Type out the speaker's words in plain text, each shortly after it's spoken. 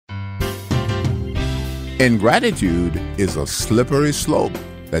Ingratitude is a slippery slope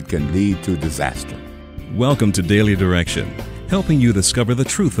that can lead to disaster. Welcome to Daily Direction, helping you discover the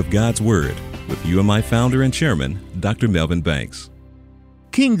truth of God's Word with UMI founder and chairman, Dr. Melvin Banks.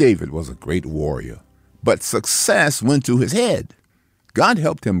 King David was a great warrior, but success went to his head. God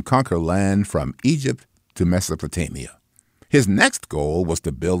helped him conquer land from Egypt to Mesopotamia. His next goal was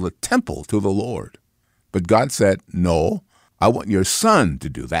to build a temple to the Lord. But God said, "No, I want your son to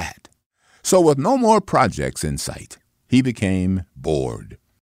do that." So with no more projects in sight, he became bored.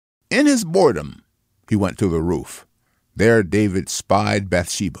 In his boredom, he went to the roof. There David spied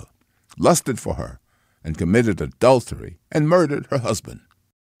Bathsheba, lusted for her, and committed adultery and murdered her husband.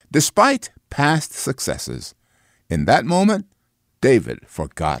 Despite past successes, in that moment, David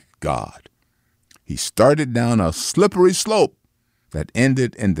forgot God. He started down a slippery slope that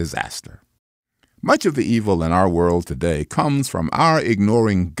ended in disaster. Much of the evil in our world today comes from our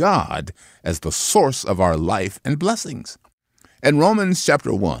ignoring God as the source of our life and blessings. In Romans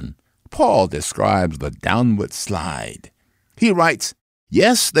chapter 1, Paul describes the downward slide. He writes,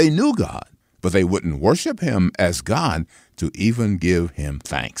 "Yes, they knew God, but they wouldn't worship him as God to even give him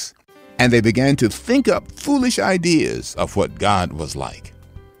thanks. And they began to think up foolish ideas of what God was like.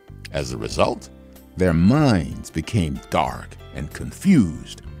 As a result, their minds became dark and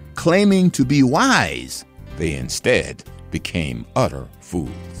confused. Claiming to be wise, they instead became utter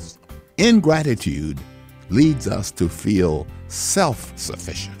fools." Ingratitude leads us to feel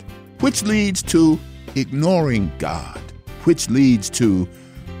self-sufficient, which leads to ignoring God, which leads to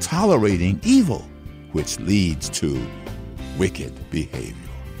tolerating evil, which leads to wicked behavior.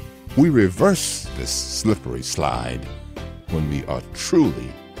 We reverse this slippery slide when we are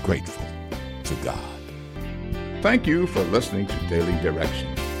truly grateful to God. Thank you for listening to Daily Direction.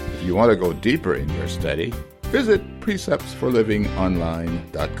 If you want to go deeper in your study, visit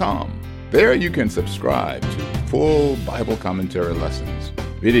preceptsforlivingonline.com. There you can subscribe to full Bible commentary lessons,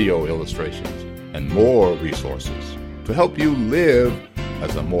 video illustrations, and more resources to help you live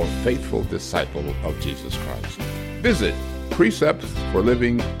as a more faithful disciple of Jesus Christ. Visit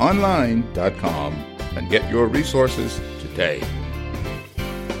preceptsforlivingonline.com and get your resources today.